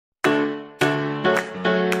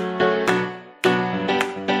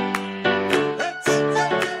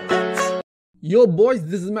Yo boys,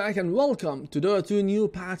 this is Meric and welcome to Dota 2 new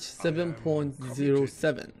patch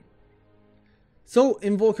 7.07. So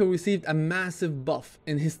Invoker received a massive buff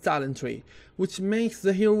in his talent tree, which makes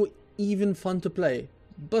the hero even fun to play,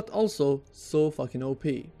 but also so fucking OP,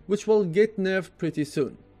 which will get nerfed pretty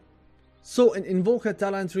soon. So in Invoker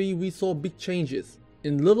talent tree we saw big changes.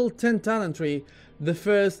 In level 10 talent tree, the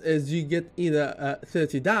first is you get either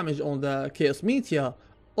 30 damage on the Chaos Meteor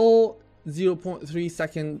or 0.3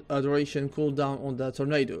 second duration cooldown on the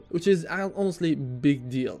tornado, which is honestly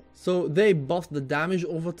big deal. So they buffed the damage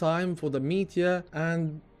over time for the meteor,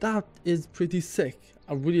 and that is pretty sick.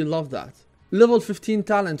 I really love that. Level 15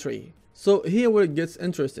 talent tree. So here where it gets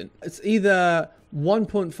interesting. It's either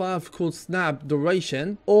 1.5 cold snap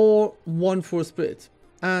duration or 1 for spirit,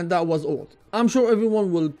 and that was old. I'm sure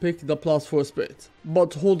everyone will pick the plus for spirit,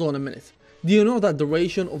 but hold on a minute. Do you know that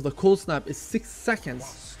duration of the cold snap is 6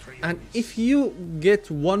 seconds? And if you get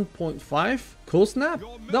 1.5 cold snap,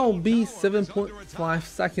 that will be 7.5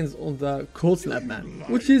 seconds on the cold snap, man,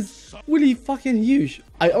 which is really fucking huge.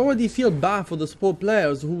 I already feel bad for the support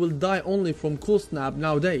players who will die only from cold snap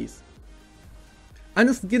nowadays. And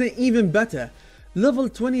it's getting even better. Level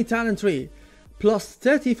 20 talent tree plus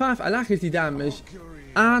 35 alacrity damage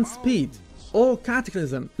and speed or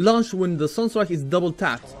Cataclysm, launched when the Sunstrike is double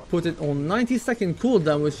tapped. Put it on 90-second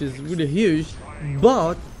cooldown, which is really huge,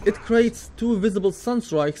 but it creates 2 visible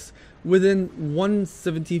Sunstrikes within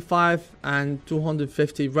 175 and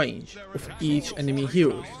 250 range of each enemy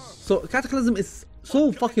hero. So Cataclysm is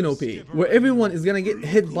so fucking OP, where everyone is gonna get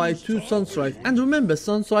hit by 2 Sunstrike. And remember,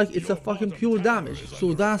 Sunstrike is a fucking pure damage,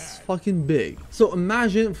 so that's fucking big. So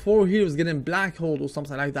imagine 4 heroes getting black hole or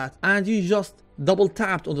something like that, and you just double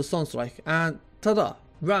tapped on the Sunstrike and tada,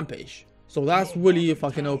 rampage. So that's really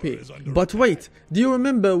fucking OP. But wait, do you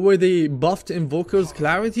remember where they buffed Invoker's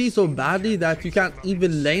clarity so badly that you can't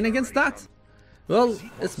even lane against that? Well,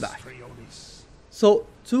 it's back. So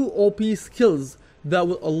 2 OP skills that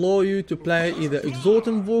will allow you to play either Exalt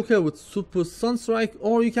Invoker with Super Sunstrike,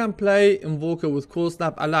 or you can play Invoker with Cold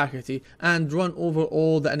Snap Alacrity and run over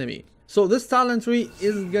all the enemy. So this talent tree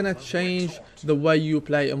is gonna change the way you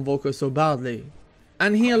play Invoker so badly.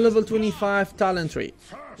 And here level 25 talent tree.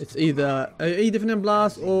 It's either a Definite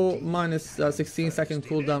Blast or minus 16 second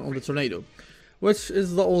cooldown on the tornado, which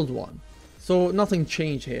is the old one. So nothing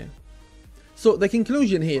changed here. So the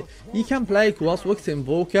conclusion here, you can play Crosswick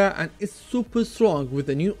Invoker and it's super strong with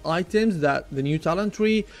the new items, that the new talent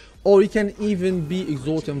tree, or you can even be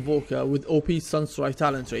Exalt Invoker with OP Sunstrike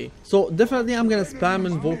talent tree. So definitely I'm gonna spam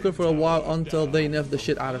Invoker for a while until they nerf the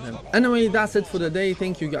shit out of him. Anyway, that's it for the day.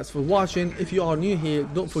 Thank you guys for watching. If you are new here,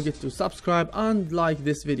 don't forget to subscribe and like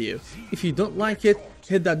this video. If you don't like it,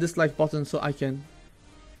 hit that dislike button so I can...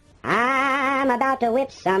 I'm about to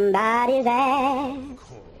whip somebody's ass.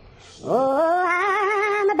 Oh,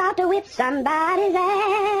 I'm about to whip somebody's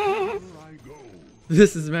ass.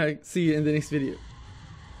 This is Meric. See you in the next video.